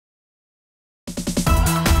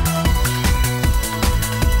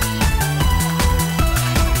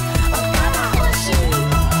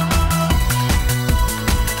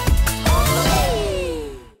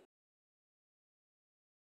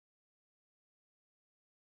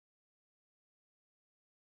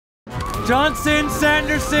Johnson,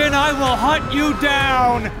 Sanderson, I will hunt you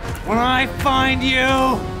down when I find you.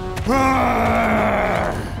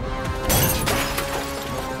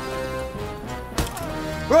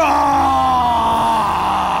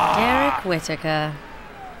 Derek Whittaker.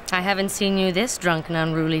 I haven't seen you this drunk and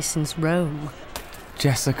unruly since Rome.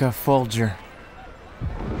 Jessica Folger.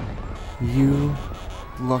 You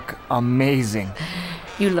look amazing.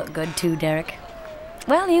 You look good too, Derek.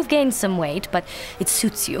 Well, you've gained some weight, but it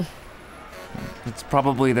suits you. It's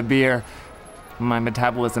probably the beer. My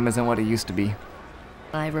metabolism isn't what it used to be.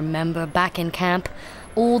 I remember back in camp,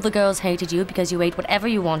 all the girls hated you because you ate whatever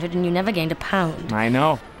you wanted and you never gained a pound. I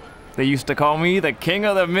know. They used to call me the king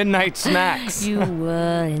of the midnight snacks. You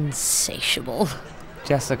were insatiable.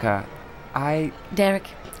 Jessica, Derek,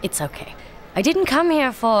 it's okay. I didn't come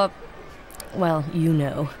here for... well, you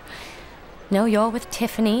know. No, you're with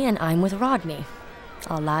Tiffany and I'm with Rodney.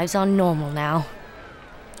 Our lives are normal now.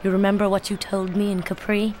 You remember what you told me in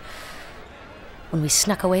Capri? When we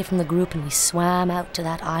snuck away from the group and we swam out to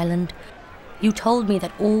that island, you told me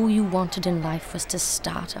that all you wanted in life was to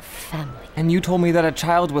start a family. And you told me that a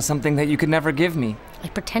child was something that you could never give me. I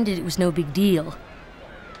pretended it was no big deal.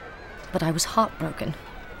 But I was heartbroken.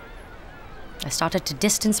 I started to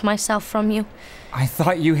distance myself from you. I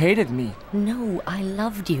thought you hated me. No, I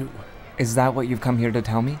loved you. Is that what you've come here to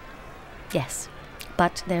tell me? Yes,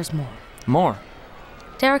 but there's more. More?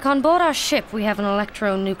 Derek, on board our ship, we have an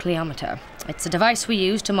electronucleometer. It's a device we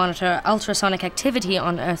use to monitor ultrasonic activity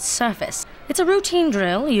on Earth's surface. It's a routine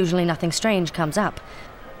drill, usually nothing strange comes up.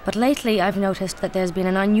 But lately, I've noticed that there's been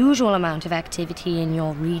an unusual amount of activity in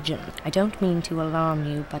your region. I don't mean to alarm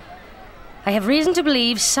you, but I have reason to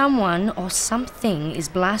believe someone or something is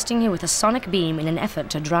blasting you with a sonic beam in an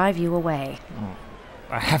effort to drive you away.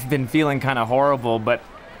 I have been feeling kind of horrible, but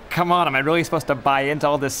come on, am I really supposed to buy into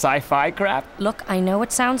all this sci-fi crap? Look, I know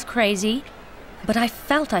it sounds crazy, but I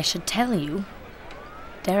felt I should tell you.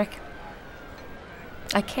 Derek,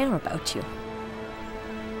 I care about you.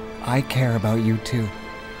 I care about you too.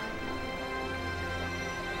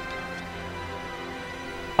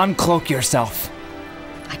 Uncloak yourself.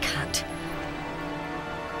 I can't.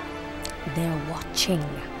 They're watching.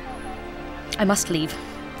 I must leave.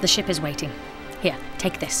 The ship is waiting. Here,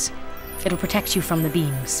 take this. It'll protect you from the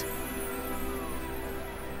beams.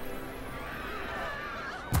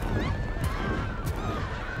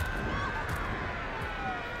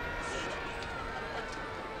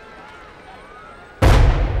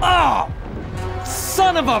 Oh!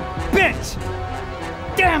 Son of a bitch!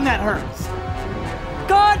 Damn, that hurts!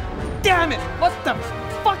 God damn it! What the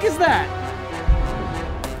fuck is that?